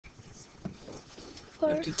You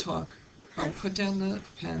have to talk. Oh, put down the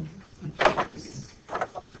pen.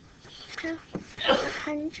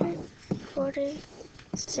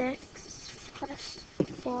 146 plus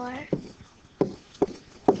 4.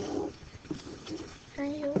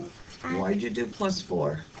 And you add, Why'd you do plus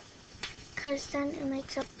 4? because then it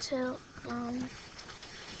makes up to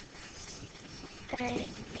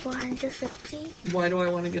 450. Why do I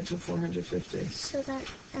want to get to 450? So that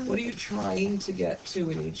What are you trying to get to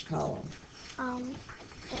in each column?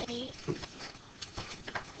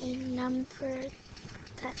 A number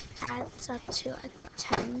that adds up to a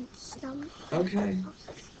tens number. Okay.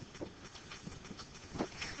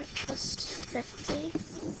 Plus 50.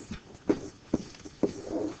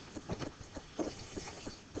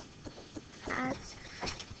 Add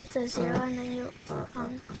the 0 and then you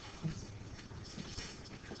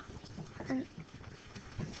and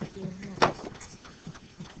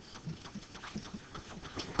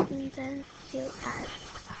then you add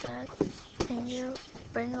and you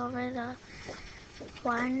bring over the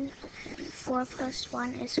 1. 4 plus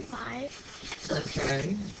 1 is 5.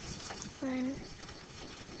 Okay. And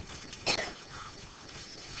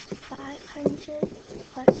 500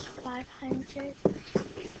 plus 500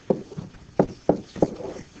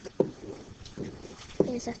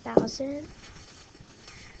 is 1,000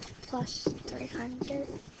 plus 300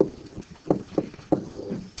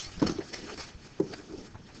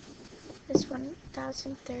 is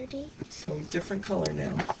 1,030. So different color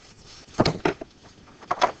now.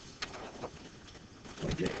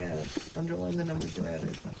 What did you add? Underline the numbers you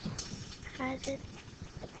added. Added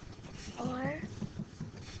 4,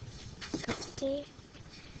 50,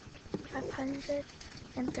 500,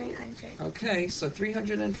 and 300. Okay, so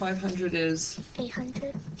 300 and 500 is?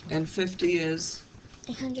 800. And 50 is?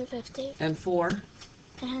 850. And 4?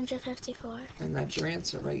 854. And that's your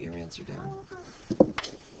answer. Write your answer down.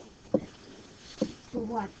 For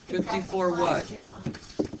what? 54 what?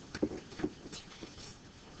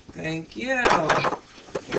 Thank you.